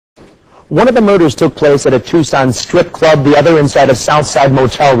One of the murders took place at a Tucson strip club, the other inside a Southside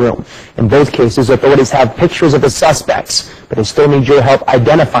motel room. In both cases, authorities have pictures of the suspects, but they still need your help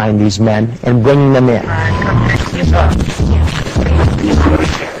identifying these men and bringing them in.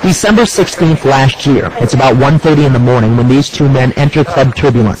 December 16th last year. It's about 1:30 in the morning when these two men enter Club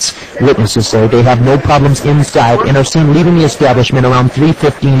Turbulence. Witnesses say they have no problems inside and are seen leaving the establishment around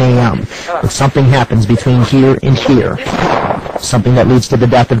 3:15 a.m. But something happens between here and here. Something that leads to the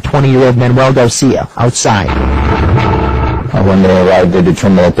death of 20-year-old Manuel Garcia outside. When they arrived, they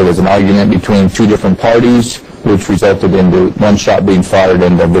determined that there was an argument between two different parties, which resulted in the one shot being fired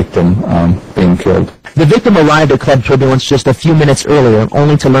and the victim being killed. The victim arrived at Club Turbulence just a few minutes earlier,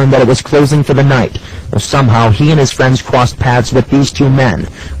 only to learn that it was closing for the night. But somehow, he and his friends crossed paths with these two men.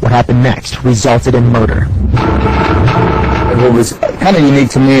 What happened next resulted in murder. What was kind of unique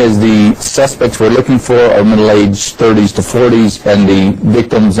to me is the suspects we're looking for are middle-aged 30s to 40s, and the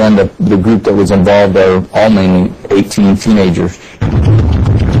victims and the group that was involved are all mainly 18 teenagers.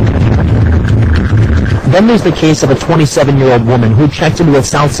 Then there's the case of a 27-year-old woman who checked into a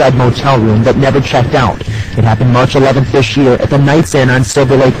Southside motel room but never checked out. It happened March 11th this year at the Knights Inn on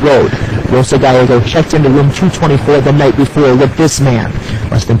Silver Lake Road. Rosa Gallego checked into room 224 the night before with this man.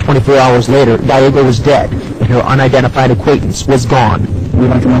 Less than 24 hours later, Gallego was dead, and her unidentified acquaintance was gone. We'd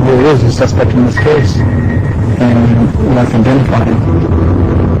like to know who is the suspect in this case, and we'd like to identify him.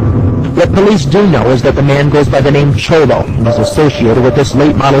 What police do know is that the man goes by the name Cholo and is associated with this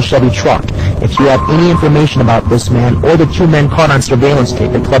late model Chevy truck. If you have any information about this man or the two men caught on surveillance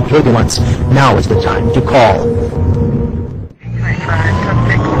tape at Club Turbulence, now is the time to call.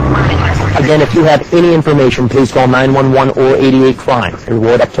 Again, if you have any information, please call 911 or 88 Crime. The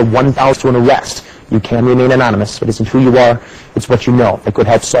reward up to $1,000 to an arrest. You can remain anonymous. It isn't who you are, it's what you know that could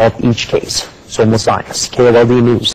help solve each case. So, Ms. Ives, KOLD News.